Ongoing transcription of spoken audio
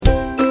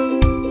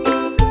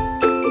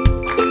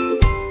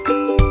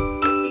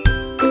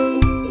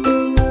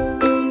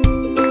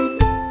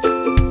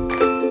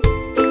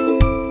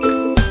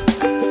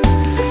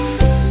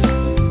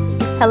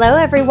Hello,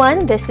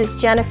 everyone. This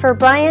is Jennifer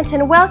Bryant,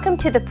 and welcome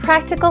to the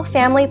Practical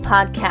Family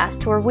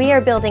Podcast, where we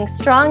are building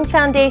strong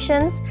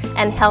foundations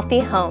and healthy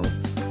homes.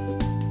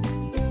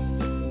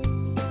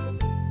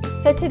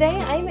 So today,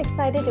 I'm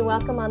excited to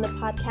welcome on the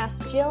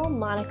podcast Jill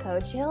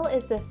Monaco. Jill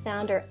is the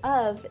founder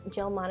of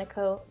Jill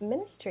Monaco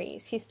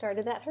Ministries. She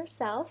started that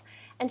herself,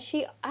 and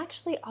she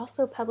actually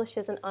also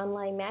publishes an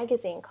online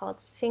magazine called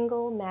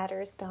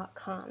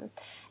singlematters.com.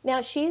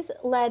 Now, she's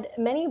led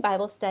many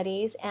Bible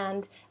studies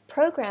and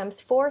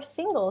programs for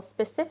singles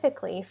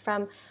specifically,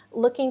 from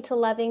looking to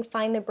loving,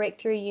 find the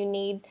breakthrough you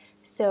need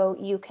so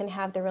you can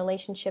have the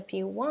relationship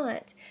you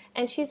want.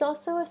 And she's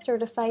also a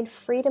certified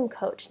freedom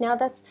coach. Now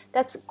that's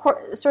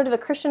sort of a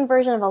Christian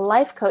version of a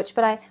life coach,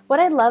 but what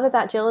I love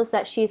about Jill is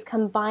that she's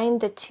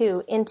combined the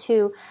two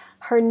into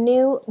her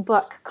new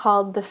book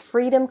called The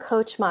Freedom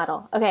Coach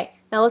Model. Okay,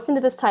 now listen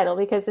to this title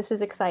because this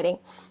is exciting.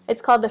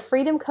 It's called The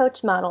Freedom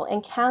Coach Model: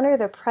 Encounter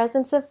the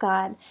Presence of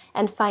God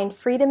and Find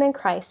Freedom in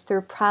Christ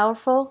Through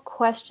Powerful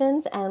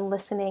Questions and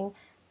Listening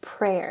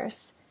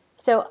Prayers.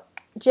 So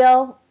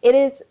Jill, it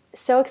is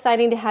so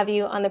exciting to have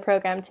you on the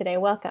program today.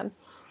 Welcome.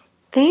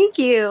 Thank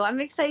you. I'm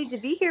excited to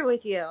be here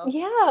with you.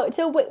 Yeah.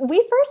 So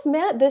we first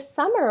met this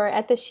summer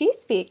at the She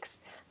Speaks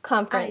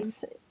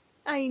conference.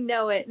 I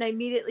know it, and I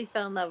immediately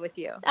fell in love with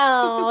you.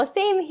 Oh,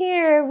 same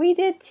here. We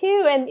did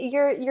too. And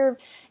your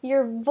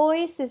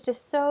voice is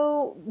just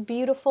so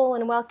beautiful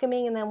and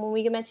welcoming. And then when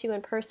we met you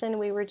in person,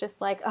 we were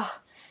just like, oh,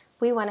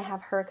 we want to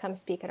have her come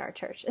speak at our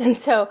church. And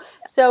so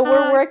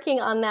we're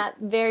working on that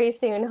very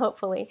soon,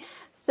 hopefully.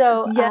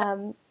 So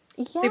yeah.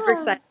 Super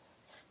excited.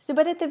 So,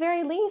 but at the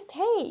very least,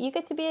 hey, you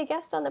get to be a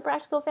guest on the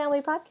Practical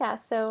Family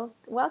Podcast. So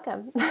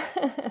welcome.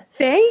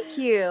 Thank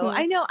you.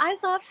 I know. I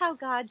love how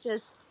God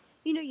just,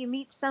 you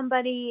meet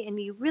somebody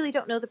and you really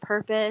don't know the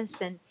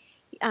purpose, and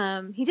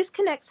he just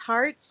connects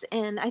hearts.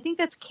 And I think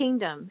that's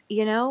kingdom.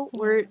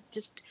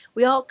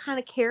 We all kind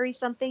of carry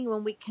something.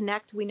 When we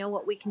connect, we know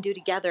what we can do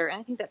together. And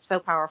I think that's so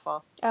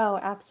powerful. Oh,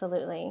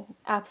 absolutely.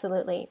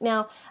 Absolutely.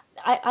 Now,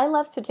 I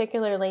love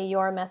particularly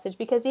your message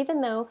because even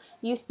though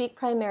you speak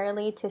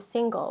primarily to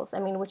singles,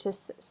 which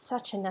is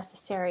such a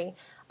necessary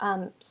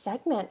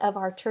segment of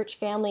our church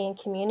family and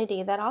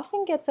community that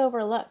often gets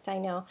overlooked, I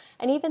know.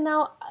 And even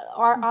though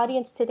our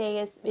audience today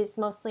is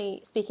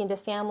mostly speaking to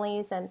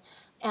families and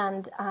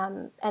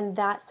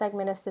that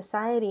segment of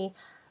society,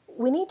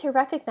 we need to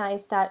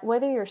recognize that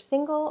whether you're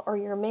single or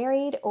you're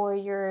married or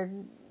you're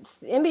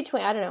in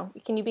between, I don't know,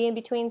 can you be in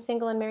between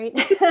single and married?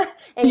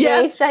 Engaged,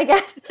 yes. I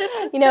guess.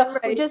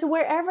 Right. Just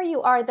wherever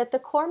you are, that the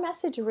core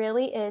message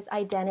really is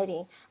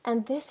identity.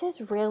 And this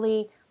is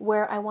really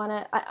where I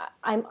want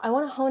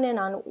to hone in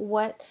on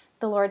what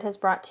the Lord has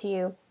brought to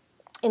you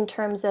in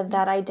terms of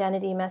that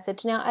identity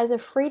message. Now, as a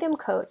freedom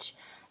coach,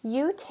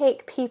 you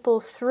take people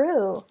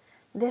through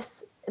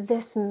this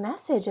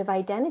message of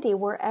identity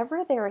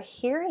wherever they're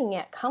hearing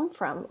it come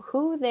from,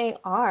 who they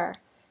are.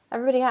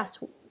 Everybody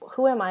asks,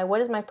 who am I?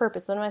 What is my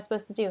purpose? What am I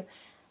supposed to do?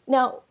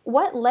 Now,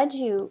 what led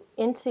you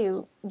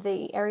into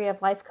the area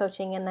of life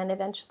coaching and then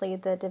eventually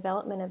the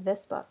development of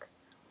this book?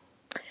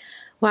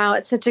 Wow,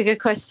 it's such a good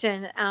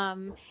question.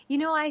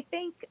 I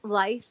think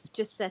life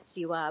just sets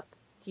you up.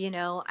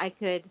 I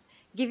could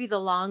give you the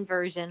long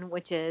version,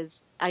 which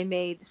is I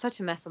made such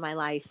a mess of my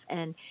life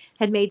and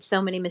had made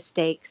so many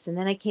mistakes. And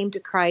then I came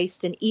to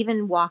Christ, and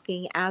even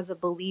walking as a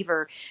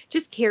believer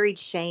just carried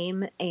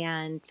shame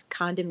and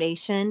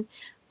condemnation,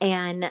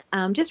 and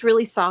just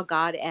really saw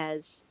God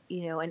as,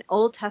 an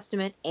Old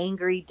Testament,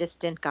 angry,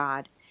 distant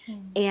God.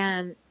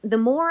 And the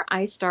more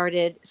I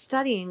started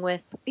studying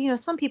with,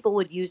 some people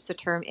would use the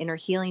term inner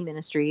healing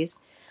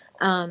ministries.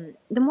 The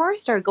more I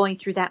started going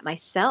through that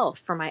myself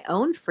for my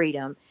own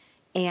freedom,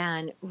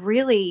 and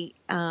really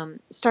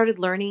started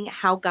learning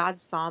how God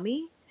saw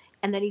me,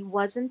 and that he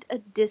wasn't a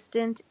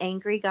distant,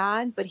 angry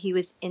God, but he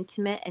was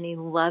intimate and he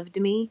loved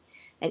me.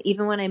 And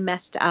even when I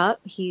messed up,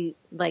 he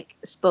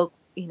spoke,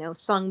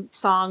 sung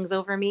songs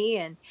over me,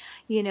 and,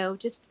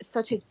 just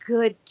such a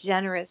good,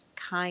 generous,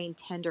 kind,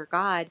 tender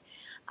God.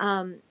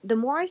 The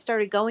more I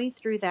started going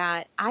through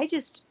that, I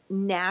just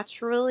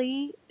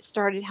naturally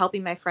started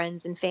helping my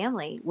friends and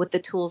family with the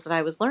tools that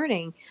I was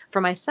learning for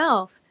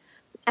myself.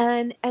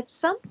 And at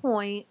some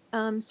point,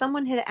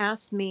 someone had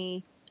asked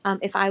me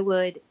if I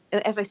would,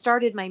 as I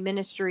started my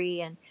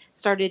ministry and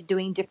started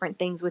doing different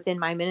things within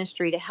my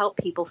ministry to help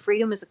people.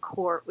 Freedom is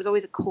was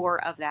always a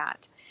core of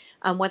that.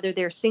 Whether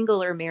they're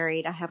single or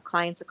married, I have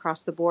clients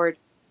across the board.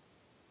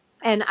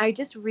 And I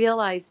just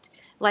realized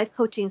life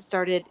coaching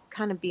started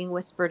kind of being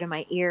whispered in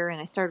my ear,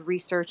 and I started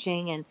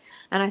researching, and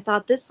I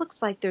thought, this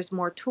looks like there's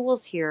more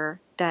tools here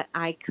that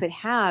I could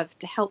have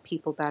to help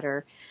people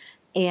better.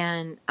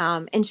 And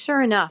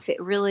sure enough,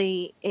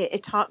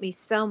 it taught me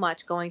so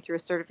much going through a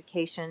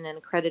certification and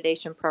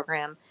accreditation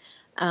program.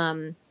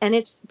 And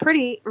it's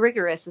pretty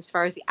rigorous as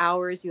far as the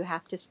hours you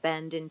have to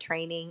spend in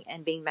training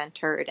and being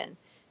mentored and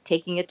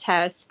taking a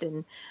test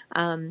and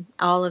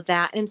all of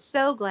that. And I'm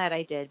so glad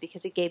I did,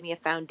 because it gave me a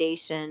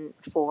foundation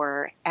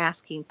for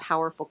asking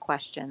powerful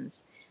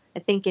questions. I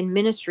think in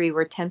ministry,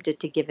 we're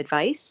tempted to give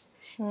advice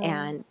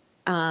and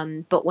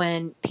But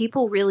when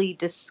people really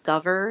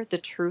discover the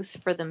truth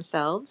for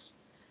themselves,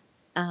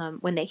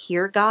 when they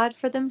hear God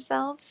for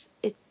themselves,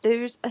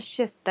 there's a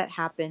shift that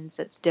happens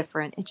that's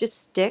different. It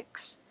just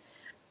sticks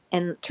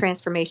and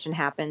transformation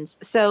happens.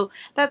 So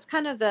that's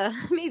kind of the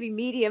maybe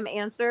medium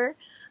answer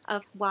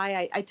of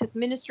why I took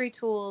ministry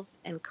tools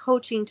and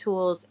coaching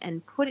tools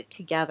and put it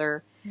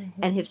together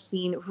and have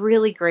seen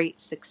really great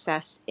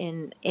success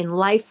in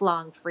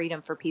lifelong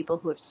freedom for people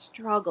who have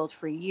struggled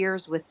for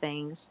years with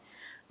things.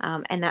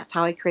 And that's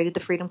how I created the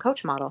Freedom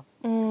Coach model.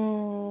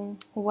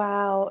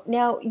 Wow.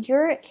 Now,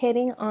 you're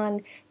hitting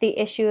on the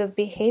issue of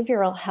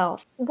behavioral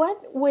health.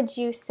 What would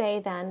you say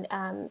then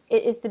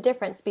is the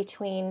difference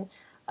between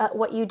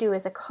what you do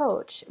as a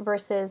coach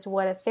versus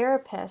what a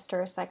therapist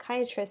or a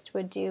psychiatrist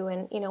would do?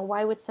 And,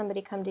 why would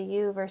somebody come to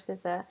you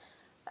versus a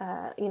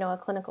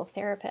clinical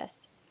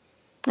therapist?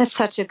 That's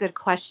such a good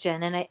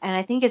question. And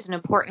I think it's an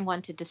important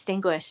one to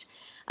distinguish.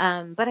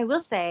 But I will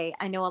say,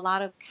 I know a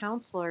lot of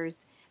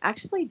counselors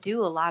actually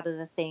do a lot of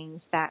the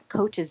things that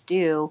coaches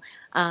do,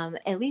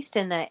 at least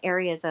in the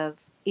areas of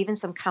even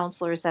some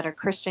counselors that are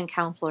Christian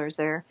counselors.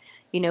 They're,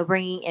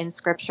 bringing in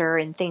scripture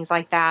and things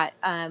like that.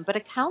 But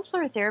a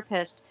counselor or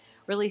therapist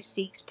really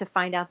seeks to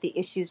find out the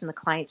issues in the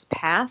client's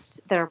past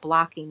that are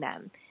blocking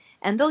them.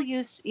 And they'll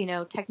use,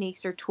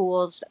 techniques or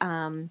tools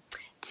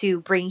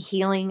to bring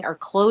healing or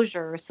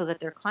closure so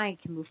that their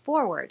client can move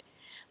forward.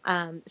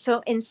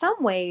 So in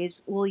some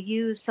ways, we'll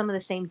use some of the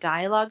same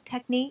dialogue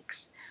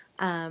techniques.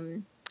 But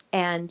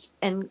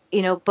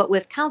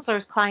with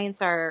counselors,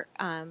 clients are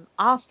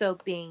also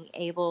being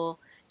able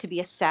to be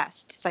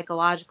assessed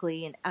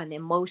psychologically and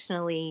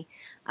emotionally.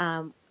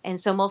 And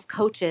so most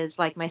coaches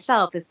like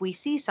myself, if we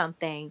see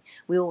something,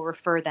 we will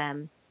refer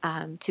them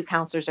to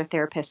counselors or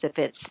therapists if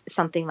it's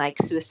something like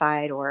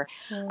suicide or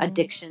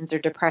addictions or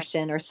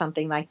depression or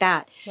something like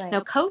that. Right.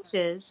 Now,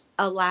 coaches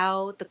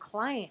allow the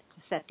client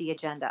to set the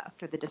agenda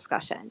for the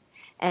discussion.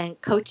 And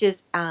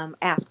coaches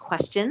ask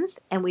questions,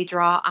 and we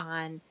draw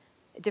on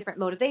different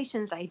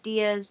motivations,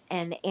 ideas,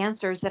 and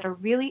answers that are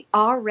really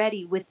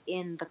already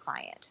within the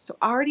client. So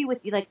already with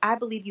you, I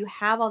believe you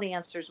have all the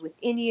answers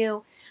within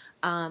you.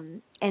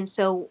 And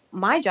so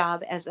my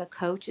job as a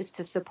coach is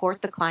to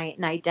support the client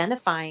in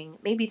identifying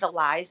maybe the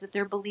lies that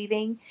they're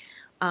believing,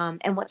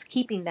 and what's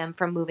keeping them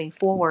from moving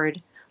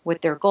forward with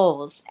their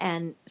goals.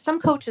 And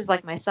some coaches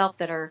like myself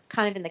that are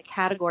kind of in the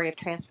category of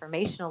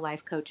transformational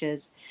life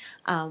coaches,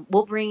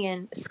 will bring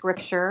in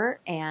scripture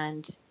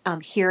and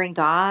hearing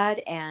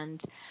God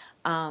and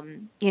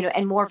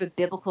and more of a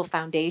biblical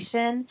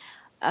foundation.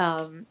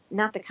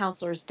 Not that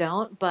counselors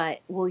don't, but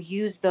we'll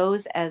use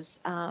those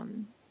as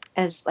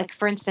like,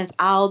 for instance,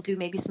 I'll do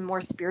maybe some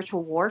more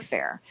spiritual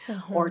warfare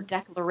or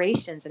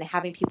declarations and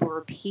having people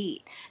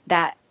repeat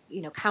that,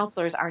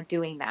 counselors aren't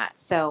doing that.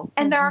 So,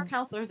 and there are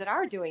counselors that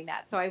are doing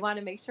that. So I want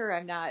to make sure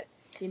I'm not,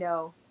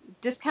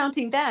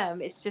 discounting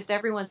them. It's just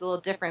everyone's a little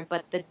different.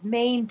 But the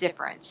main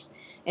difference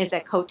is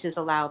that coaches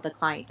allow the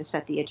client to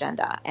set the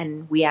agenda,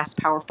 and we ask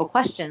powerful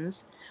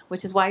questions,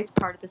 which is why it's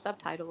part of the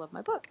subtitle of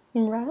my book.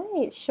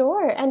 Right,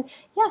 sure. And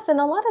yes,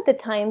 and a lot of the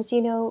times,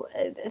 clinical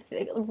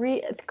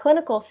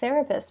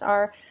therapists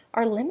are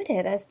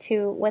limited as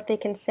to what they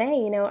can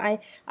say. I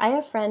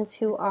have friends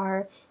who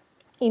are,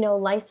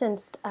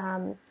 licensed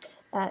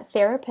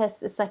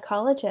therapists,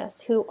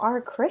 psychologists who are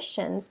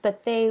Christians,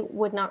 but they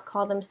would not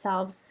call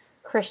themselves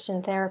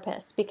Christian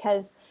therapists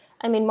because,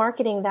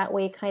 marketing that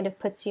way kind of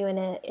puts you in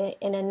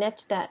a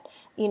niche that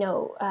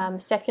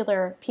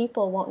secular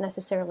people won't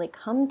necessarily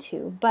come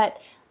to. But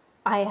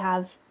I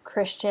have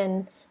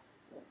Christian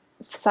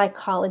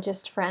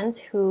psychologist friends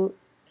who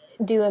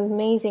do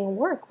amazing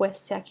work with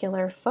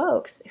secular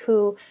folks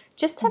who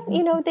just have,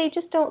 they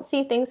just don't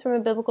see things from a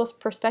biblical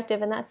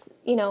perspective, and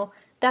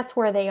that's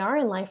where they are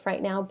in life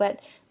right now. But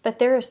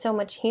there is so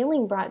much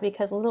healing brought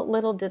because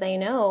little do they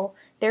know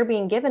they're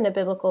being given a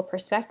biblical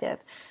perspective.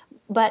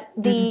 But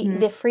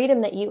the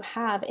freedom that you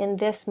have in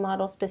this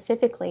model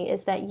specifically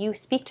is that you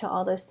speak to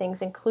all those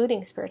things,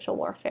 including spiritual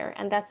warfare.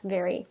 And that's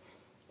very,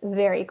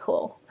 very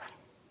cool.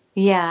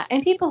 Yeah.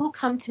 And people who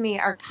come to me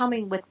are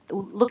coming with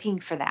looking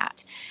for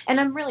that. And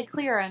I'm really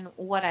clear on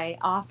what I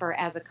offer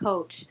as a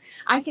coach.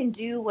 I can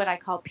do what I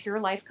call pure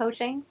life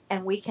coaching,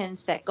 and we can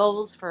set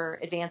goals for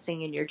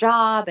advancing in your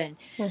job. And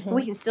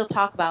we can still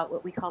talk about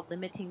what we call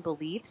limiting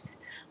beliefs.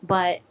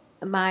 But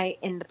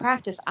in the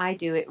practice I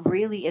do, it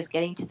really is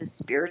getting to the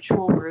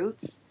spiritual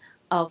roots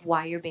of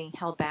why you're being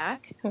held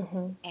back,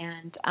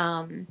 and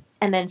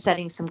then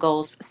setting some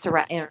goals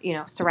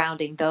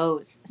surrounding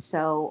those.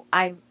 So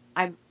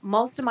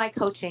most of my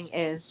coaching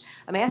is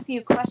I'm asking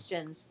you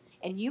questions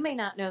and you may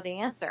not know the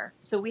answer.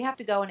 So we have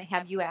to go and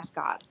have you ask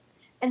God.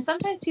 And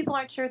sometimes people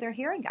aren't sure they're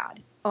hearing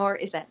God, or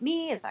is that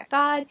me? Is that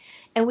God?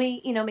 And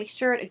we, make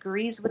sure it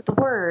agrees with the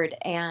word.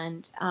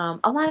 And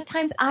a lot of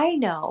times I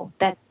know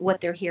that what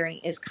they're hearing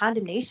is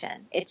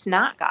condemnation. It's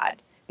not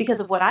God because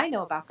of what I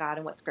know about God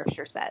and what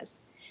scripture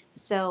says.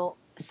 So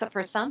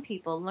for some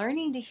people,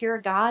 learning to hear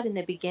God in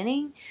the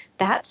beginning,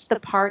 that's the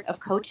part of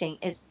coaching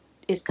is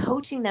is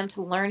coaching them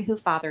to learn who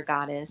Father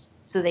God is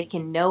so they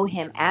can know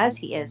him as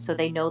he is, so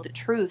they know the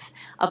truth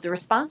of the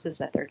responses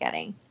that they're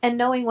getting, and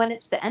knowing when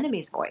it's the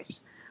enemy's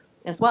voice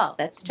as well.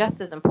 That's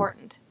just as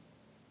important.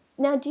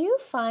 Now, do you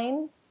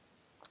find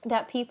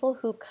that people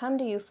who come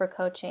to you for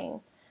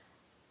coaching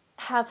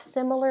have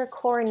similar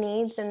core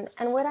needs? And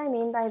what I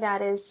mean by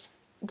that is,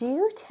 do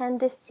you tend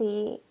to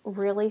see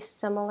really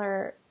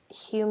similar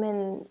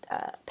human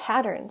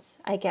patterns,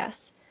 I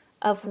guess,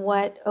 of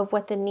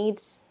what the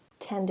needs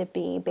tend to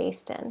be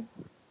based in?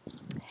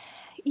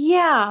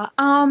 Yeah.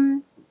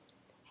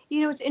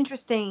 It's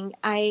interesting.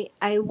 I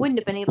wouldn't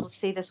have been able to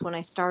say this when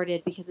I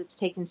started because it's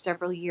taken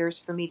several years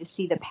for me to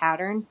see the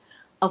pattern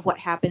of what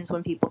happens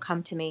when people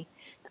come to me.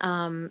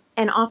 And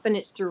often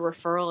it's through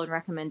referral and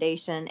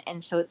recommendation.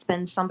 And so it's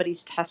been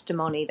somebody's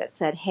testimony that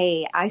said,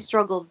 hey, I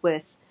struggled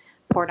with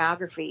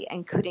pornography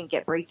and couldn't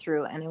get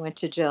breakthrough, and I went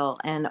to Jill,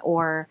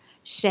 or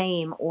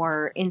shame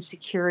or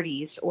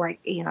insecurities, or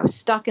I was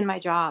stuck in my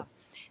job.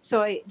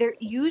 So they're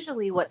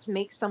usually what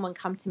makes someone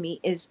come to me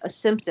is a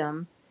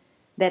symptom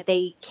that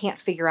they can't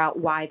figure out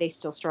why they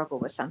still struggle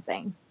with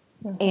something.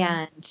 Mm-hmm.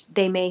 And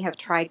they may have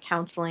tried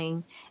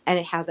counseling and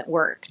it hasn't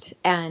worked.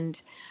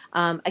 And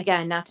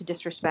again, not to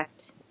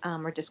disrespect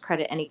or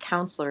discredit any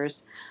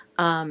counselors,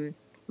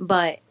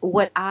 but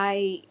what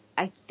I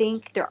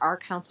think there are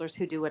counselors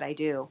who do what I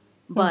do.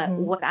 But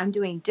mm-hmm. what I'm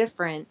doing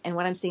different, and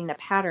what I'm seeing the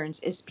patterns,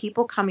 is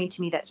people coming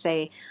to me that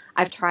say,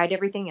 I've tried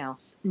everything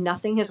else.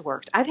 Nothing has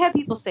worked. I've had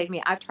people say to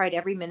me, I've tried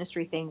every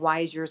ministry thing.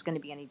 Why is yours going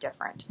to be any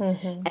different?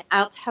 Mm-hmm. And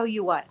I'll tell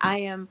you what, I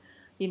am,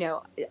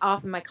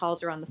 often my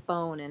calls are on the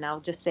phone, and I'll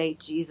just say,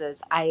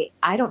 Jesus, I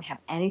don't have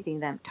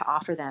anything to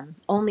offer them.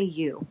 Only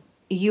you.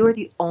 You are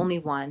the only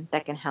one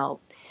that can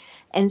help.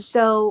 And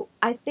so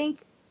I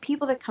think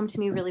people that come to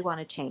me really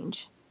want to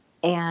change,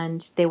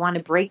 and they want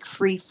to break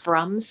free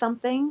from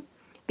something,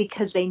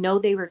 because they know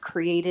they were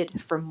created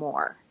for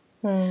more.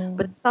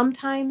 But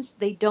sometimes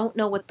they don't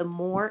know what the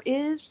more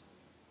is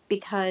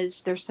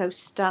because they're so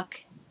stuck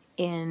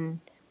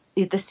in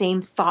the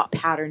same thought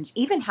patterns,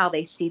 even how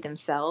they see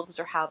themselves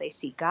or how they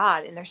see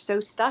God. And they're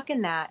so stuck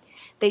in that,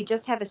 they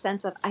just have a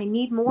sense of, I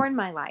need more in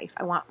my life.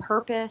 I want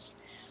purpose.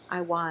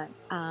 I want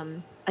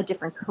a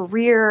different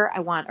career.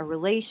 I want a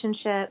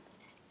relationship.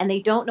 And they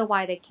don't know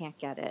why they can't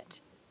get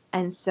it.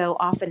 And so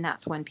often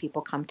that's when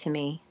people come to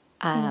me.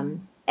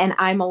 And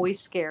I'm always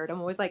scared. I'm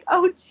always like,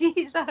 oh,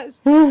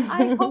 Jesus,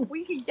 I hope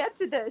we can get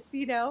to this,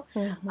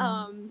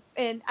 Mm-hmm.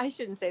 And I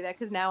shouldn't say that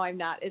because now I'm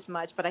not as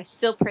much, but I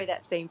still pray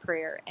that same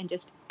prayer and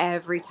just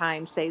every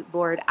time say,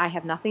 Lord, I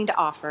have nothing to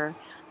offer.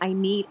 I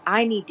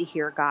need to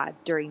hear God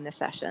during the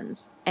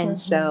sessions. And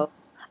so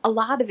a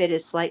lot of it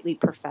is slightly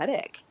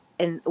prophetic,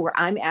 and where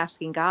I'm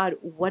asking God,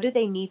 what do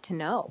they need to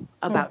know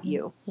about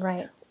you?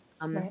 Right.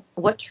 Right.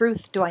 What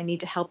truth do I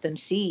need to help them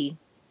see?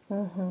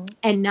 Mm-hmm.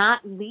 And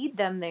not lead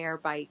them there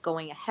by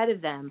going ahead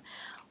of them,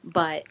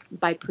 but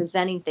by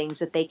presenting things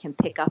that they can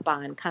pick up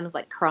on, kind of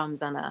like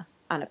crumbs on a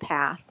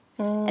path,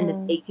 and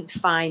that they can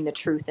find the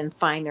truth and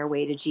find their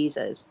way to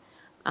Jesus.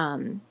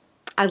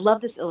 I love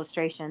this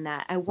illustration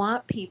that I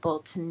want people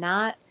to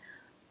not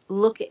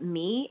look at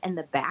me and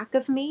the back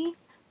of me.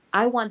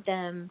 I want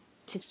them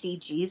to see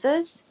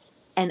Jesus,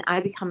 and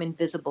I become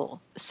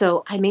invisible.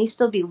 So I may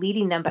still be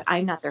leading them, but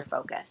I'm not their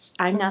focus.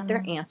 I'm not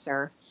their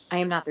answer. I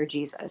am not their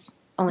Jesus.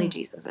 Only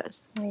Jesus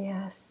is.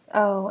 Yes.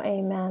 Oh,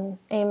 amen.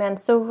 Amen.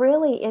 So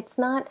really, it's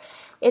not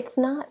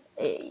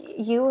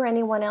you or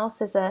anyone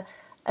else as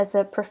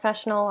a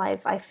professional.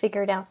 I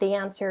figured out the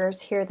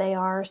answers. Here they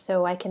are,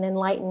 so I can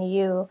enlighten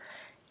you.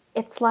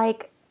 It's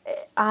like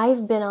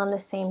I've been on the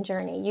same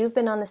journey. You've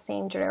been on the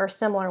same journey or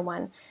similar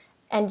one,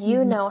 and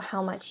you know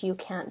how much you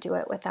can't do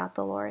it without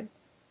the Lord.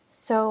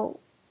 So,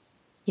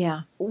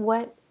 yeah,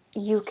 what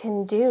you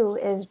can do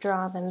is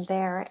draw them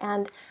there.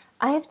 And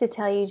I have to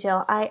tell you,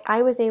 Jill,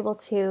 I was able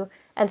to,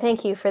 and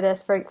thank you for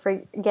this,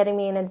 for getting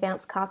me an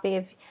advance copy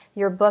of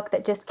your book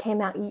that just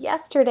came out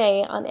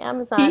yesterday on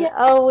Amazon. Yeah.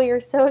 Oh, we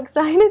are so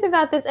excited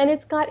about this. And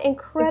it's got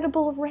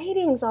incredible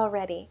ratings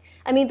already.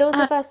 I mean, those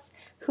of us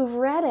who've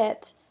read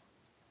it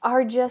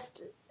are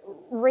just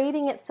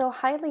rating it so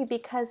highly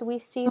because we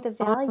see the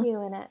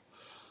value in it.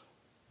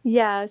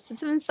 Yes,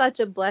 it's been such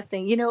a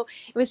blessing.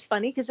 It was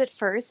funny because at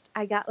first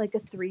I got like a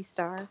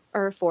 3-star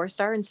or a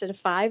 4-star instead of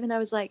 5. And I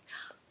was like,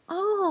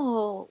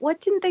 oh,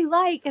 what didn't they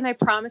like? And I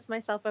promised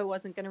myself I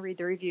wasn't going to read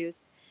the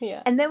reviews.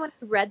 Yeah. And then when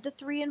I read the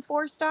 3 and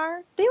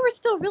 4-star, they were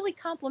still really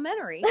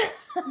complimentary.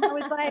 And I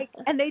was like,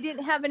 and they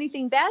didn't have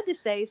anything bad to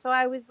say. So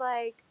I was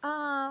like,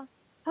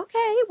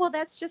 okay, well,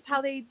 that's just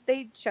how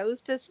they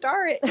chose to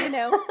star it,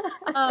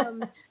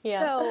 Yeah.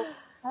 So,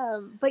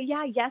 but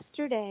yeah,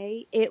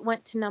 yesterday it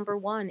went to number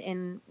 1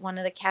 in one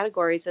of the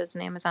categories as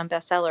an Amazon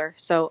bestseller.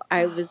 So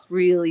I was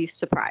really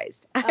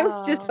surprised. I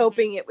was just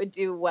hoping it would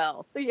do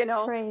well,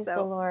 Praise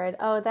the Lord.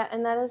 Oh,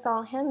 that is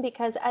all Him,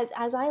 because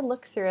as I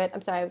look through it,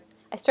 I'm sorry,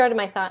 I started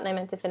my thought and I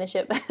meant to finish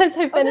it, but as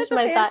I finished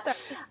my thought,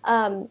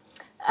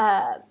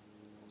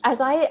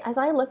 as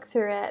I look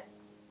through it,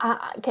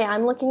 okay,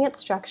 I'm looking at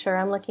structure,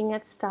 I'm looking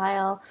at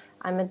style,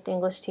 I'm an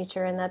English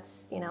teacher, and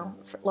that's,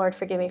 Lord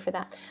forgive me for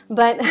that.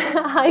 But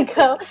I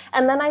go,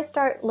 and then I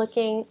start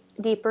looking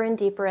deeper and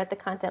deeper at the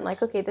content.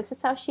 Like, okay, this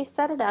is how she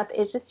set it up.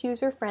 Is this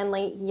user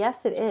friendly?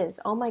 Yes, it is.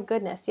 Oh my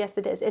goodness, yes,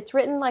 it is. It's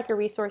written like a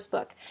resource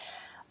book,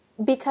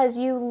 because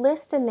you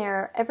list in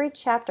there every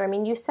chapter. I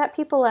mean, you set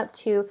people up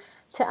to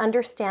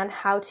understand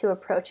how to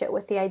approach it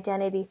with the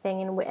identity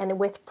thing, and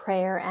with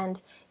prayer,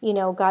 and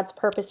God's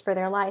purpose for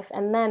their life.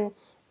 And then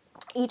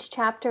each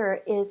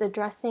chapter is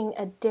addressing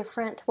a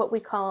different, what we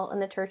call in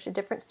the church, a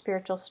different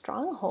spiritual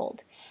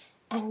stronghold.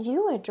 And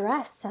you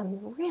address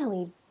some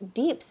really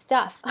deep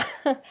stuff.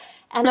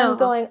 And I'm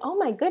going, oh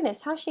my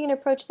goodness, how's she going to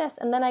approach this?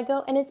 And then I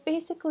go, and it's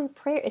basically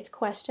prayer. It's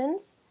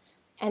questions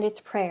and it's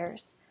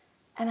prayers.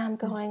 And I'm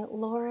going,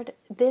 Lord,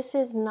 this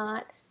is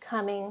not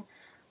coming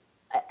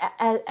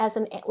as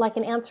an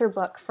answer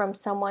book from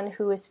someone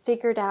who has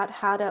figured out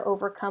how to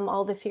overcome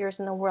all the fears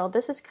in the world.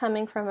 This is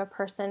coming from a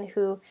person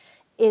who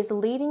is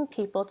leading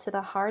people to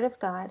the heart of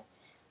God,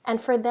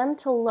 and for them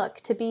to look,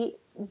 to be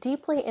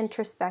deeply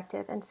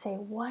introspective and say,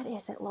 what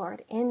is it,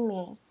 Lord, in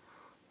me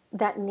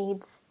that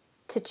needs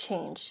to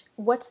change?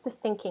 What's the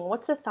thinking?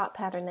 What's the thought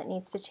pattern that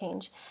needs to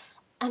change?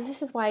 And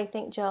this is why I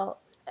think, Jill,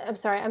 I'm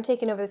sorry, I'm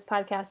taking over this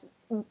podcast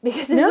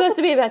because it's supposed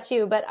to be about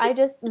you, but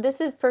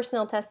this is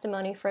personal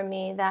testimony from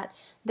me that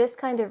this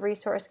kind of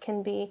resource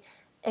can be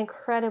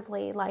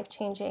incredibly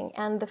life-changing,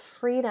 and the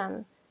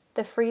freedom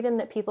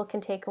that people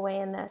can take away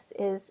in this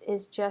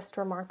is just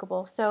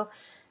remarkable. So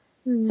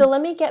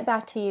let me get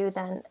back to you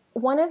then.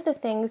 One of the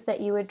things that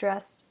you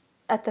addressed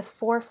at the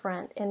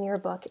forefront in your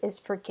book is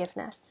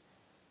forgiveness.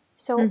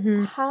 So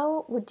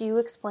how would you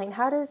explain,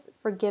 how does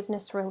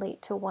forgiveness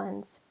relate to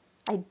one's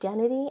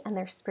identity and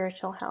their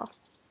spiritual health?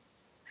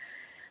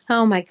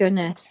 Oh my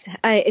goodness.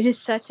 It is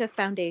such a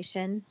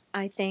foundation.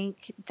 I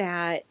think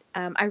that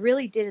I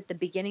really did at the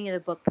beginning of the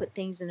book put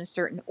things in a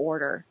certain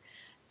order.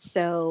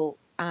 So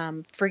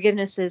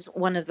forgiveness is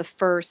one of the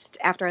first,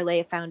 after I lay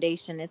a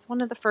foundation, it's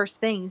one of the first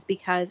things,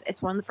 because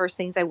it's one of the first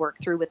things I work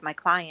through with my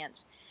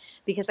clients,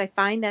 because I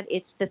find that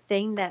it's the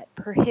thing that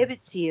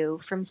prohibits you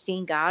from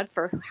seeing God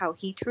for how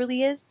he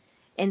truly is,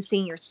 and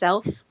seeing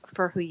yourself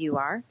for who you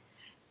are,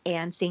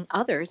 and seeing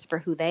others for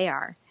who they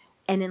are.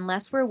 And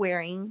unless we're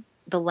wearing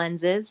the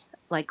lenses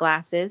like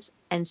glasses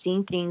and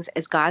seeing things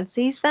as God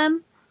sees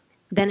them,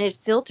 then it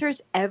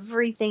filters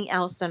everything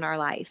else in our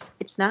life.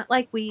 It's not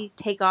like we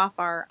take off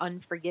our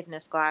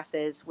unforgiveness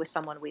glasses with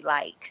someone we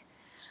like.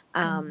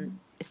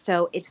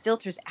 So it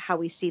filters how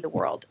we see the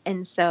world.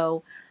 And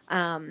so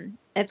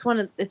it's one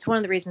of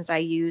the reasons I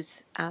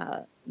use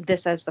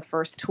this as the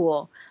first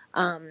tool,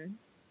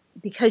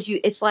 because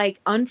it's like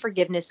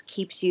unforgiveness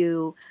keeps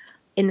you.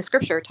 In the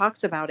scripture, it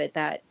talks about it,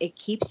 that it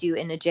keeps you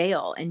in a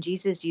jail. And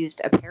Jesus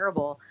used a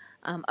parable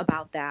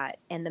about that.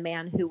 And the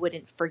man who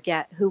wouldn't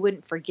forgive,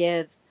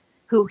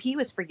 who he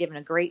was forgiven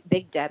a great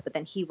big debt, but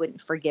then he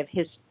wouldn't forgive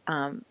his,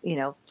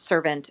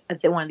 servant,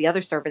 one of the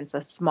other servants,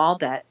 a small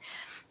debt.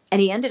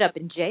 And he ended up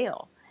in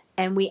jail.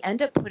 And we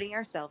end up putting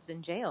ourselves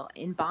in jail,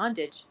 in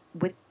bondage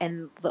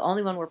and the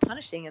only one we're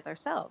punishing is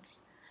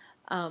ourselves.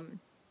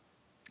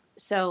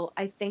 So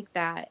I think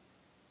that,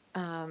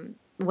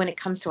 when it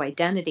comes to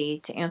identity,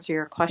 to answer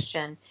your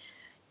question,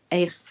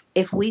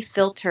 if we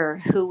filter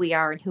who we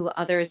are and who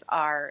others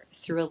are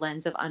through a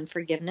lens of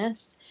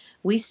unforgiveness,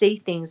 we see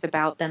things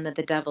about them that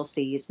the devil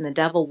sees, and the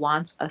devil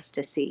wants us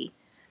to see,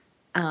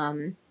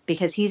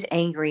 because he's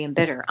angry and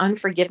bitter.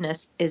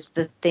 Unforgiveness is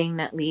the thing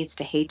that leads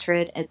to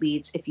hatred. It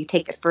leads, if you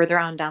take it further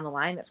on down the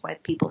line, that's why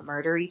people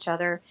murder each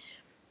other.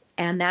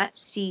 And that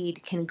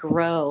seed can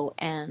grow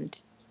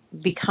and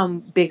become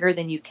bigger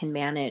than you can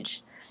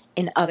manage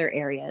in other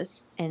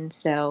areas. And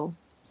so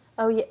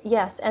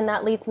yes, and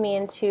that leads me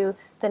into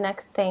the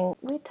next thing.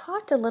 We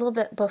talked a little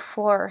bit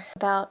before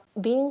about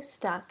being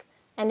stuck,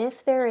 and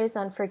if there is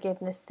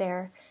unforgiveness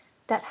there,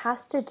 that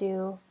has to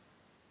do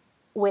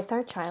with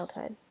our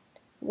childhood,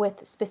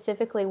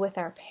 specifically with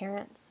our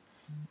parents.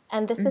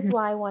 And this is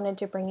why I wanted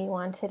to bring you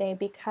on today,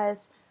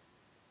 because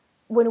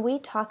when we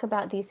talk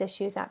about these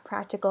issues at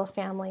Practical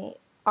Family,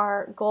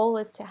 our goal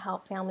is to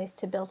help families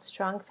to build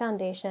strong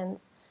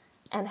foundations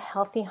and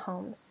healthy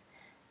homes.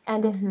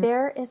 And if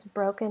there is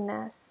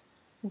brokenness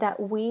that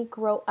we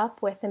grow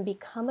up with and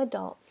become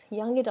adults,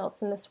 young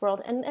adults in this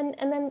world, and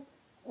then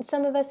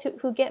some of us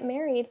who get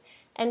married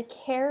and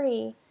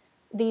carry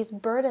these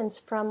burdens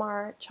from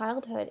our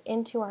childhood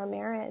into our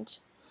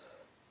marriage,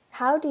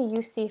 how do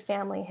you see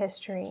family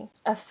history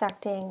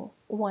affecting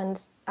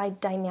one's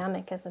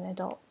dynamic as an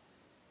adult?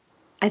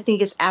 I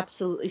think it's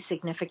absolutely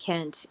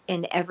significant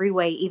in every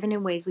way, even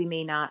in ways we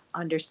may not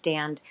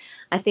understand.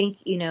 I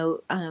think,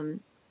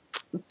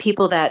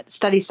 people that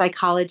study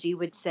psychology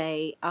would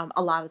say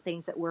a lot of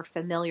things that we're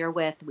familiar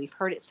with. We've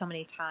heard it so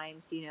many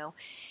times.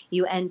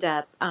 You end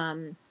up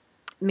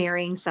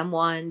marrying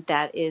someone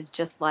that is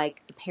just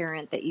like the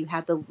parent that you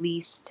had the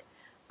least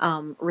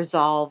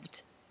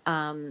resolved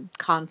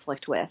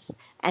conflict with.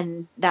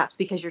 And that's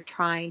because you're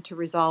trying to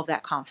resolve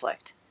that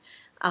conflict.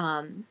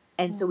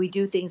 And so we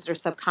do things that are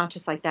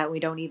subconscious like that. We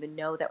don't even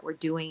know that we're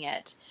doing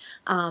it.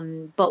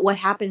 But what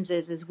happens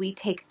is we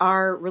take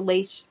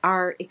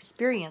our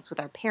experience with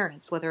our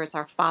parents, whether it's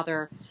our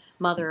father,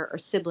 mother, or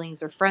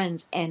siblings or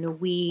friends, and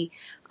we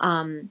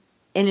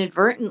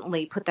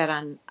inadvertently put that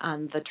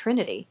on the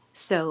Trinity.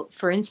 So,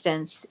 for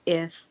instance,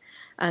 if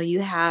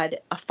you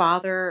had a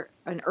father,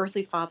 an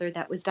earthly father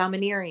that was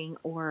domineering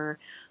or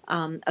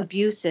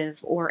abusive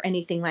or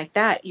anything like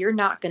that, you're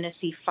not going to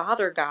see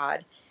Father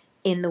God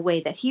in the way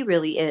that he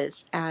really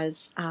is,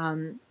 as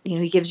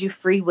he gives you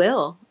free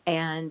will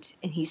and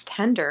he's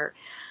tender.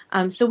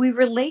 So we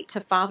relate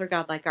to Father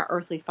God like our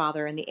earthly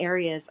father in the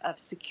areas of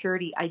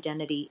security,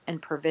 identity,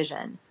 and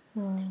provision.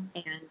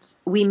 And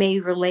we may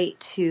relate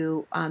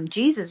to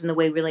Jesus in the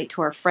way we relate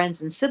to our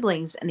friends and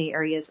siblings in the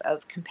areas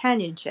of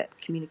companionship,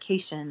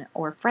 communication,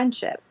 or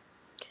friendship.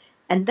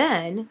 And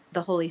then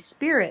the Holy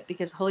Spirit,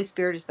 because the Holy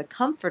Spirit is the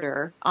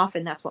comforter,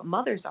 often that's what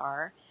mothers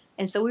are.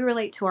 And so we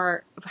relate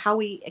to how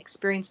we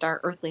experienced our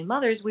earthly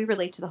mothers, we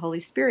relate to the Holy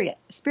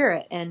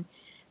Spirit and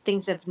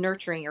things of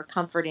nurturing or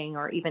comforting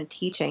or even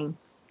teaching.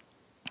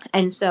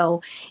 And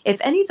so if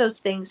any of those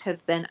things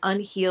have been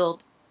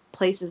unhealed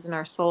places in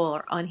our soul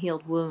or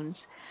unhealed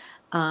wounds,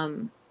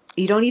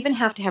 you don't even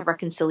have to have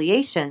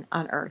reconciliation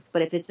on earth.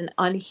 But if it's an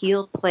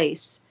unhealed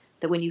place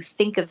that when you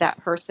think of that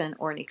person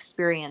or an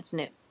experience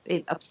and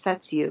it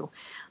upsets you,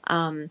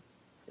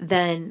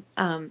 then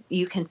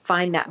you can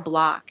find that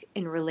block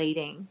in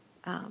relating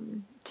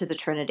to the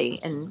Trinity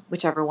and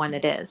whichever one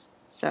it is.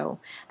 So,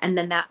 and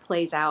then that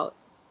plays out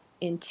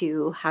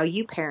into how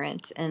you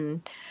parent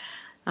and,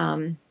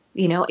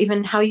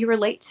 even how you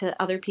relate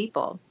to other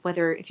people.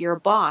 Whether if you're a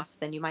boss,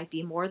 then you might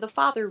be more the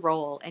father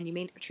role and you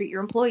may treat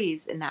your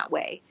employees in that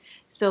way.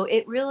 So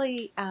it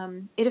really,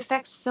 it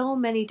affects so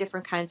many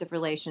different kinds of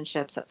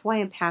relationships. That's why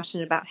I'm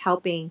passionate about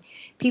helping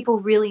people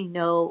really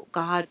know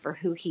God for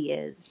who he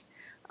is.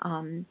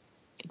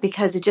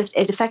 Because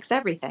it affects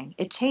everything.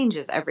 It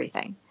changes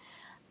everything.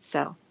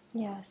 So.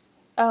 Yes.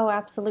 Oh,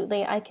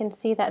 absolutely. I can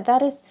see that.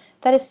 That is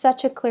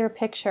such a clear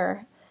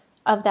picture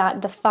of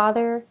that. The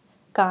Father,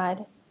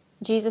 God,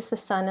 Jesus the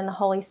Son, and the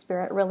Holy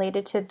Spirit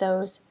related to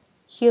those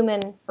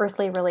human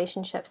earthly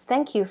relationships.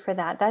 Thank you for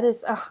that. That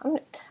is,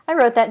 I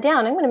wrote that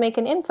down. I'm going to make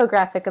an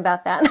infographic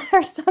about that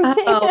or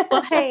something. Oh,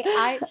 well, hey,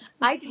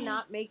 I did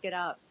not make it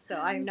up, so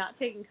I'm not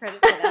taking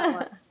credit for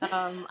that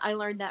one. I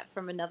learned that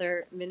from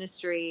another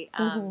ministry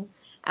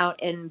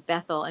out in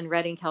Bethel in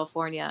Redding,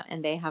 California,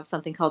 and they have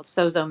something called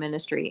Sozo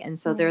Ministry, and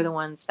so they're the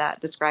ones that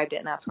described it,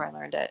 and that's where I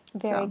learned it.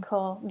 Very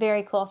cool.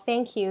 Very cool.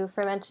 Thank you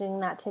for mentioning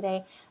that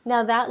today.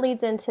 Now that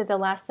leads into the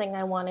last thing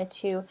I wanted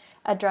to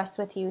address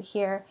with you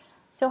here.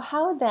 So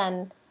how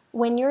then,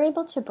 when you're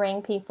able to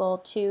bring people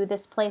to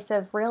this place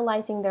of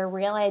realizing their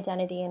real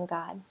identity in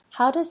God,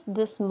 how does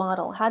this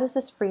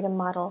freedom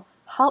model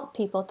help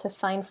people to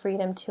find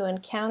freedom to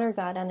encounter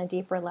God on a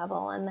deeper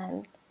level and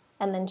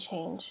then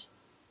change?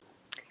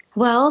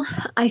 Well,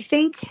 I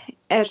think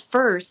at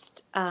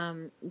first,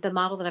 the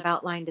model that I've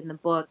outlined in the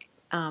book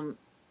in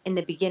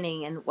the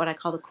beginning and what I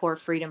call the core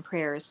freedom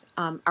prayers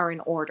are in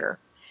order.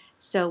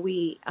 So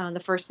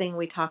the first thing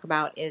we talk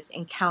about is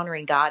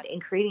encountering God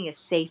and creating a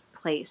safe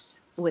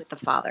place with the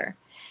Father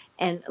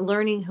and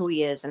learning who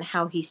he is and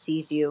how he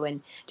sees you.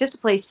 And just a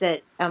place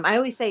that I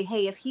always say,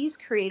 hey, if he's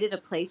created a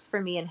place for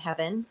me in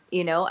heaven,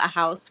 a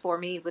house for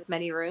me with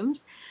many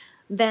rooms,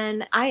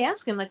 then I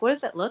ask him, what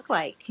does that look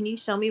like? Can you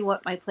show me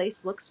what my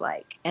place looks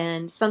like?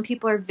 And some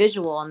people are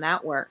visual and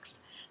that works.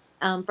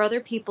 For other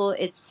people,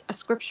 it's a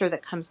scripture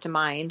that comes to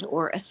mind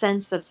or a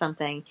sense of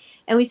something.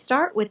 And we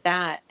start with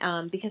that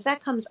because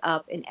that comes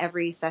up in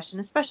every session,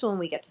 especially when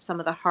we get to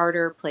some of the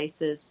harder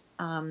places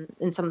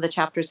in some of the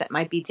chapters that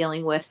might be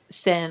dealing with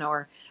sin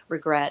or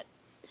regret.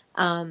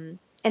 And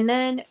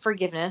then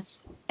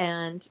forgiveness.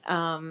 And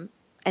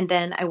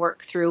then I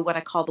work through what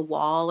I call the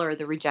wall or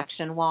the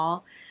rejection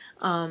wall.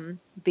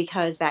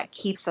 Because that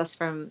keeps us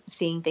from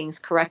seeing things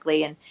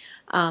correctly.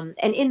 And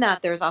in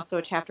that, there's also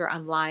a chapter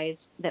on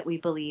lies that we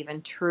believe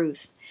and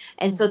truth.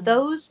 And so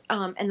those,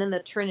 and then the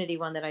Trinity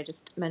one that I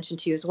just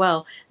mentioned to you as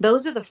well,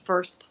 those are the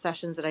first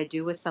sessions that I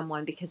do with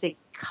someone because it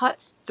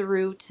cuts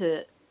through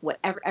to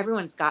whatever,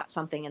 everyone's got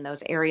something in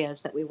those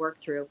areas that we work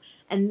through.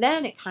 And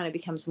then it kind of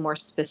becomes more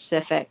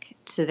specific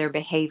to their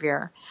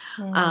behavior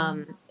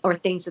or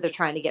things that they're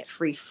trying to get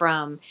free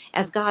from.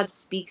 As God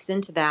speaks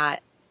into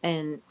that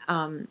and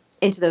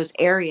into those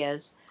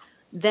areas,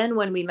 then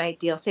when we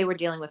might say we're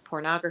dealing with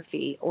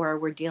pornography or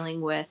we're dealing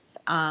with,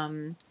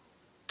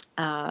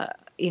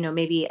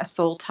 maybe a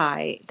soul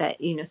tie that,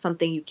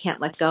 something you can't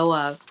let go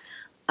of,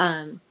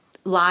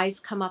 lies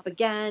come up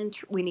again.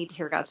 We need to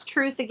hear God's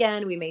truth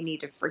again. We may need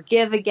to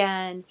forgive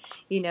again,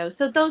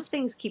 so those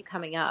things keep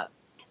coming up.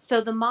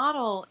 So the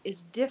model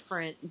is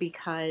different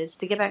because,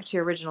 to get back to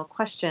your original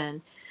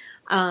question,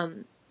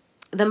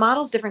 the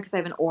model's different because I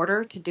have an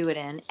order to do it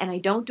in, and I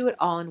don't do it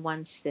all in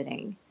one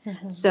sitting.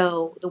 Mm-hmm.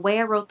 So the way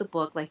I wrote the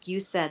book, like you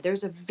said,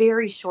 there's a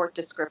very short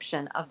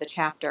description of the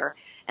chapter,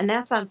 and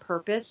that's on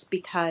purpose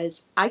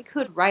because I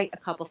could write a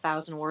couple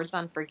thousand words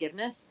on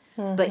forgiveness,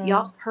 but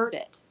y'all have heard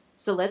it.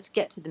 So let's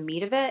get to the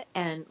meat of it,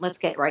 and let's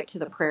get right to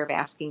the prayer of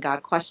asking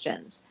God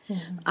questions.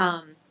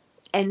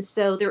 And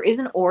so there is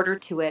an order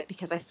to it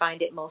because I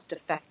find it most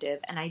effective,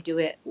 and I do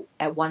it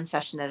at one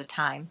session at a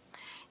time.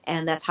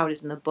 And that's how it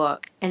is in the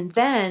book. And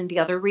then the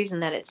other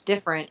reason that it's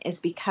different is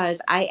because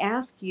I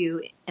ask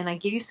you, and I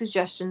give you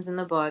suggestions in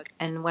the book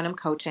and when I'm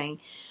coaching,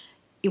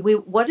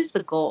 what is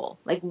the goal?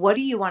 Like, what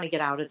do you want to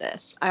get out of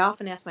this? I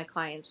often ask my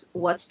clients,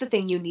 what's the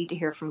thing you need to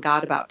hear from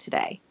God about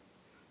today?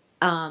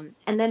 And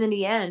then in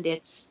the end,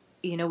 it's,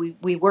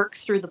 we work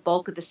through the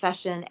bulk of the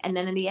session. And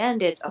then in the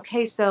end, it's,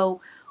 okay,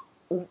 so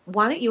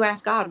why don't you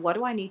ask God, what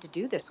do I need to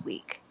do this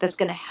week that's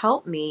going to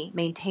help me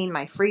maintain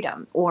my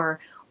freedom? Or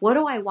what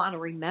do I want to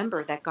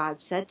remember that God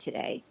said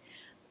today?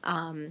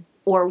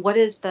 Or what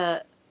is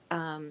what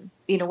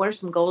are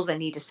some goals I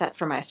need to set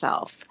for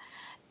myself?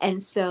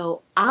 And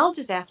so I'll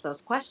just ask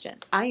those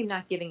questions. I am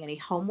not giving any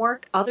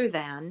homework other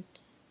than,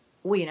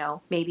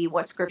 maybe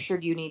what scripture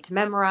do you need to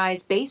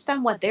memorize based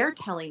on what they're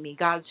telling me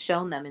God's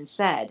shown them and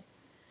said.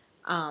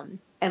 And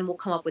we'll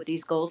come up with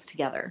these goals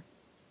together.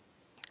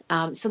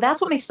 So that's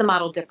what makes the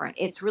model different.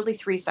 It's really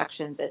 3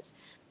 sections. It's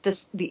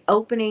the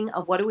opening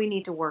of what do we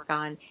need to work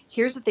on.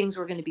 Here's the things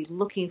we're going to be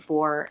looking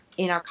for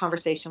in our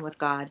conversation with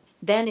God.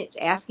 Then it's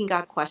asking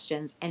God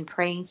questions and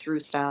praying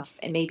through stuff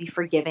and maybe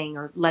forgiving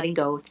or letting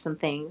go with some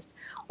things,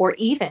 or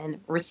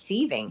even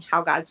receiving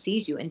how God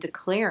sees you and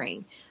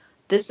declaring,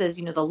 this is,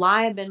 the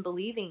lie I've been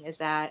believing is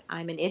that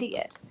I'm an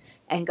idiot.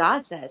 And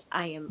God says,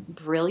 I am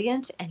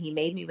brilliant and he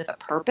made me with a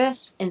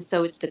purpose. And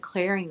so it's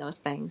declaring those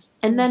things.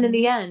 And then in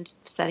the end,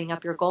 setting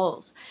up your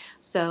goals.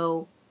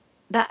 So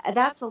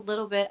that's a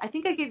little bit, I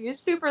think I gave you a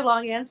super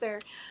long answer.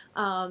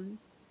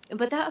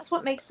 But that's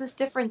what makes this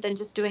different than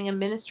just doing a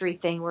ministry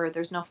thing where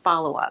there's no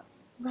follow-up,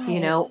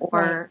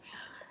 or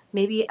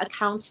maybe a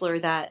counselor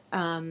that,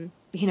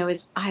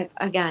 is,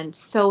 again,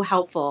 so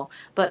helpful,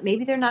 but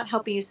maybe they're not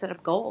helping you set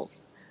up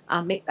goals.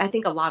 I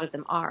think a lot of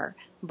them are,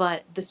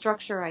 but the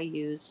structure I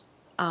use,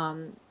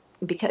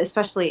 because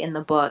especially in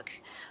the book,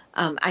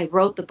 I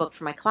wrote the book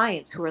for my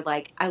clients who were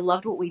like, I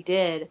loved what we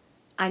did.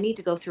 I need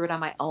to go through it on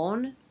my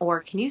own,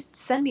 or can you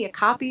send me a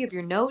copy of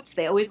your notes?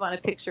 They always want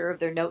a picture of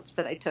their notes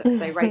that I took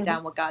because I write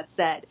down what God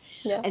said.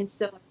 Yeah. And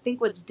so I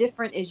think what's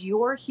different is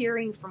you're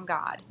hearing from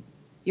God.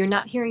 You're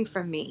not hearing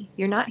from me.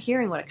 You're not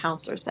hearing what a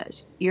counselor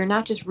says. You're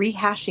not just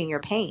rehashing your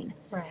pain.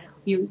 Right.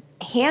 You're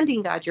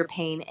handing God your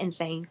pain and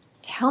saying,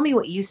 tell me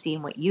what you see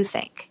and what you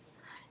think.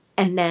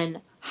 And then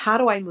how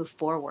do I move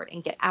forward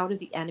and get out of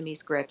the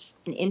enemy's grips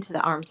and into the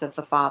arms of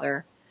the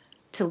Father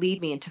to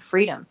lead me into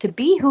freedom, to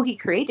be who he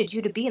created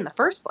you to be in the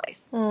first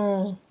place.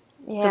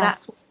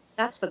 Yes. So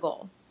that's the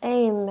goal.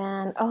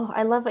 Amen. Oh,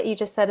 I love what you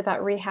just said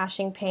about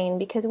rehashing pain,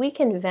 because we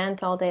can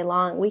vent all day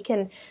long.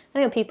 I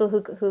know people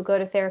who go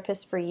to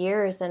therapists for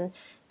years, and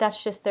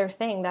that's just their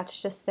thing.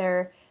 That's just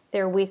their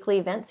weekly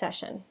vent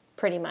session,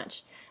 pretty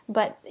much.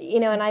 But,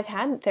 and I've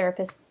had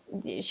therapists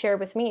share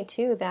with me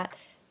too that,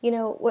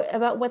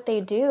 about what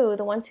they do,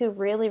 the ones who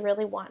really,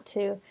 really want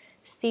to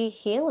see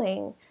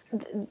healing,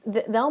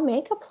 they'll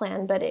make a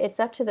plan, but it's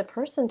up to the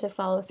person to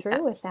follow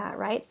through with that,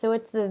 right? So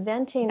it's the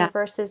venting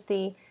versus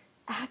the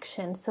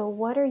action. So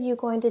what are you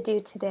going to do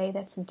today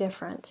that's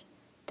different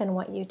than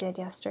what you did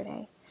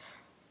yesterday?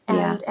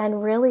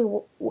 And really,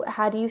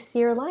 how do you see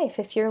your life?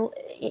 If you're,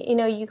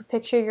 you could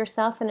picture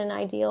yourself in an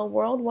ideal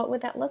world, what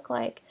would that look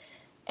like?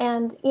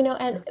 And,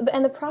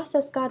 and the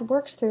process, God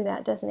works through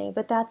that, doesn't he?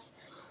 But that's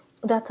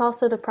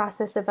also the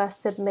process of us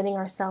submitting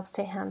ourselves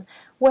to him.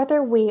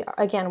 Whether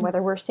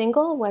we're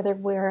single, whether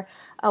we're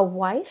a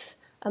wife,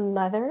 a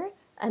mother,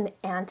 an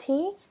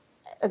auntie,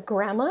 a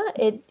grandma,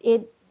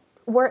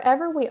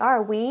 wherever we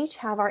are, we each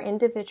have our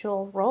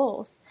individual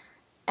roles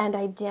and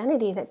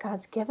identity that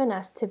God's given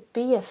us to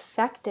be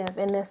effective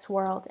in this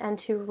world and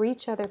to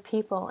reach other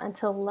people and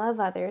to love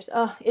others.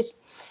 Oh,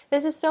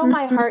 this is so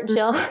my heart,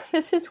 Jill.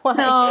 This is why.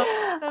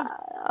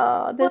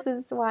 This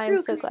is why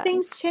I'm so glad.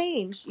 Things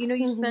change. You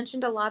just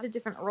mentioned a lot of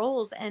different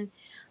roles, and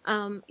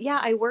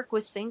I work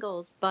with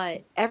singles,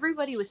 but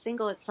everybody was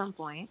single at some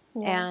point,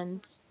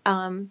 and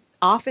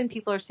often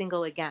people are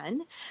single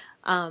again.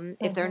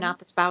 If they're not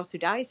the spouse who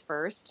dies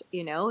first,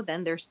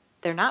 then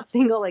they're not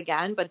single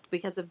again, but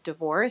because of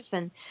divorce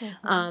and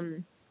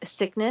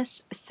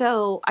sickness.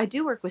 So I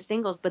do work with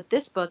singles, but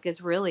this book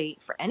is really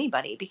for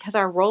anybody because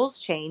our roles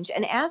change.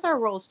 And as our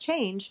roles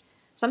change,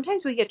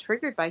 sometimes we get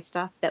triggered by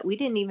stuff that we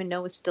didn't even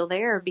know was still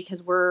there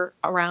because we're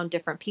around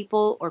different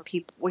people or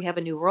we have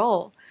a new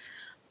role.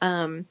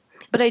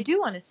 But I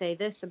do want to say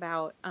this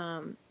about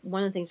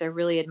one of the things I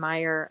really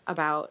admire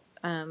about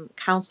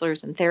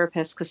counselors and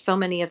therapists, because so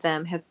many of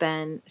them have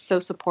been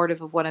so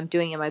supportive of what I'm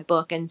doing in my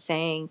book and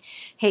saying,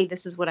 hey,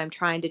 this is what I'm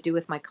trying to do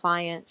with my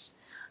clients.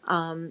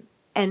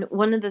 And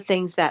one of the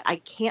things that I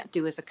can't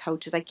do as a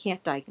coach is I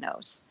can't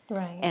diagnose.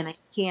 Right. And I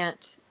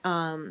can't,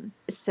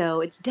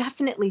 so it's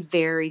definitely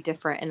very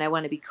different. And I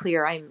want to be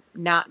clear, I'm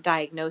not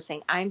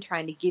diagnosing. I'm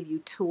trying to give you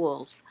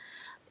tools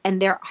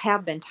and there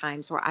have been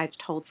times where I've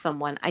told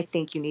someone, I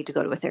think you need to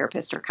go to a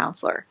therapist or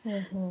counselor,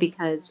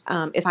 because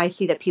if I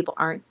see that people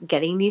aren't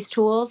getting these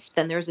tools,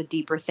 then there's a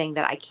deeper thing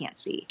that I can't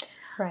see.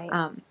 Right.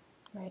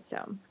 Right.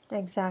 So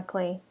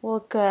exactly.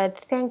 Well, good.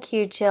 Thank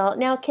you, Jill.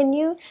 Now, can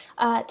you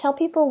tell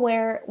people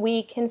where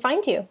we can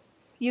find you?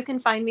 You can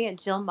find me at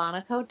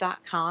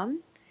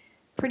jillmonaco.com.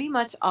 Pretty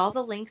much all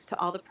the links to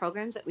all the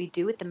programs that we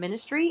do with the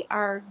ministry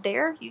are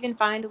there. You can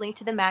find a link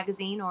to the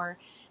magazine or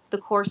the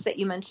course that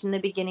you mentioned in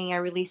the beginning. I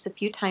release a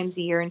few times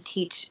a year and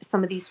teach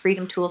some of these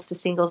freedom tools to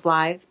singles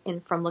live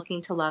in From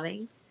Looking to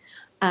Loving.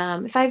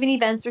 If I have any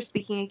events or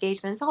speaking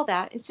engagements, all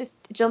that, it's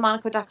just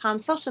jillmonaco.com.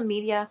 Social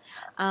media,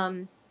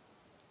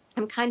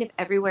 I'm kind of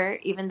everywhere,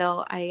 even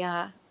though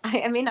I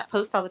may not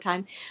post all the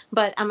time,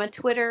 but I'm on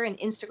Twitter and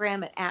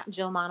Instagram at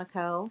Jill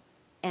Monaco,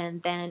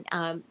 and then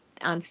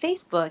on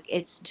Facebook,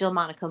 it's Jill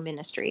Monaco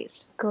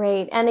Ministries.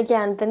 Great. And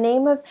again, the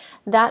name of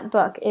that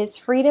book is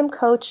Freedom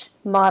Coach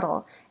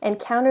Model: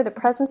 Encounter the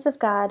Presence of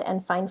God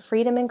and Find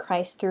Freedom in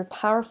Christ Through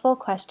Powerful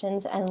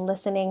Questions and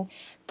Listening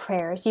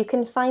Prayers. You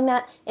can find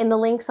that in the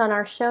links on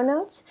our show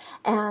notes,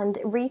 and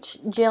reach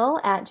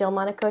Jill at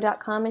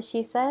jillmonaco.com, as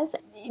she says.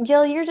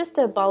 Jill, you're just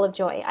a ball of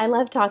joy. I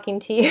love talking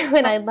to you,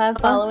 and I love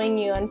following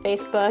you on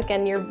Facebook,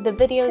 and the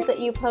videos that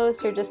you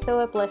post are just so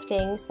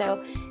uplifting.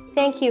 So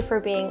thank you for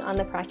being on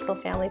the Practical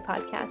Family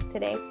Podcast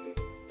today.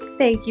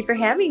 Thank you for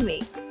having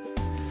me.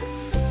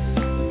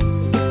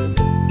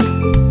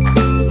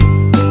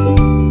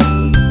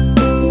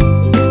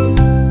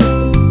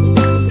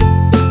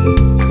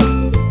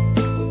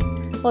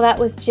 Well, that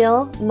was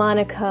Jill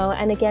Monaco,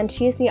 and again,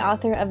 she is the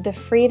author of the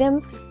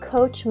Freedom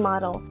Coach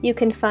Model. You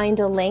can find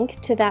a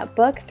link to that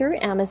book through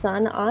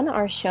Amazon on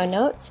our show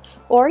notes,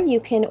 or you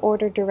can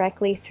order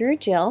directly through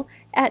Jill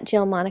at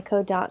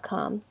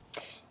jillmonaco.com.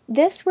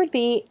 This would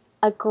be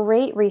a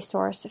great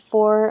resource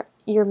for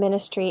your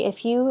ministry.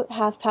 If you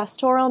have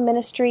pastoral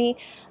ministry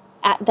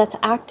that's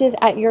active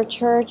at your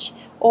church,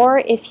 or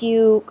if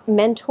you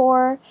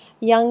mentor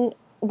young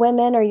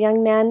women or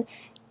young men,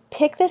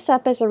 pick this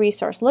up as a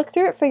resource. Look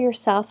through it for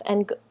yourself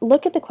and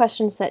look at the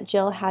questions that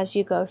Jill has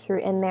you go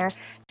through in there.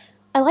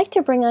 I like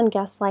to bring on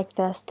guests like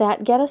this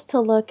that get us to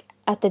look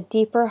at the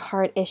deeper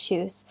heart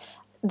issues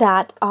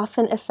that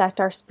often affect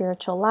our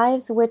spiritual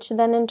lives, which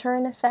then in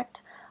turn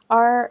affect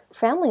our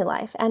family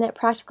life. And at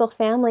Practical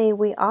Family,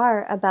 we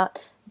are about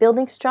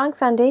building strong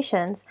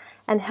foundations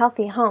and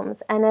healthy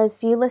homes. And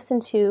as you listen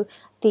to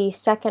the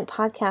second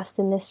podcast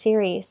in this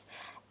series,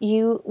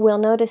 you will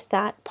notice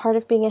that part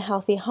of being a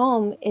healthy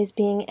home is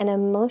being an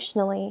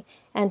emotionally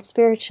and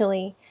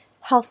spiritually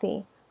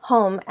healthy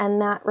home,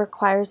 and that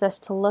requires us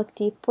to look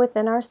deep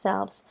within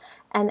ourselves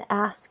and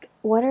ask,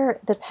 what are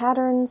the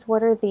patterns,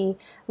 what are the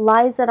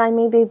lies that I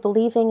may be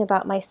believing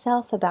about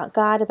myself, about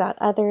God, about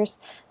others,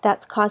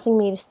 that's causing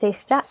me to stay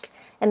stuck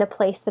in a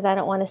place that I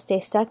don't want to stay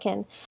stuck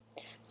in.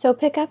 So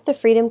pick up the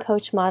Freedom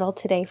Coach Model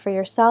today for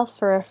yourself,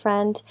 for a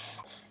friend.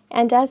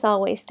 And as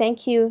always,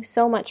 thank you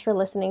so much for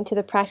listening to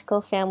the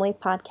Practical Family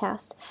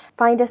Podcast.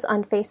 Find us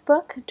on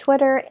Facebook,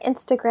 Twitter,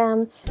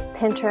 Instagram,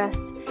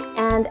 Pinterest,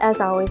 and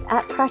as always,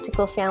 at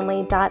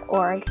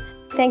practicalfamily.org.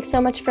 Thanks so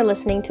much for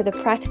listening to the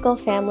Practical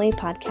Family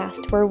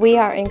Podcast, where we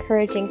are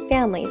encouraging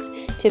families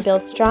to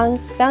build strong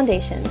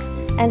foundations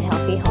and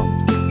healthy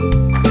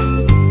homes.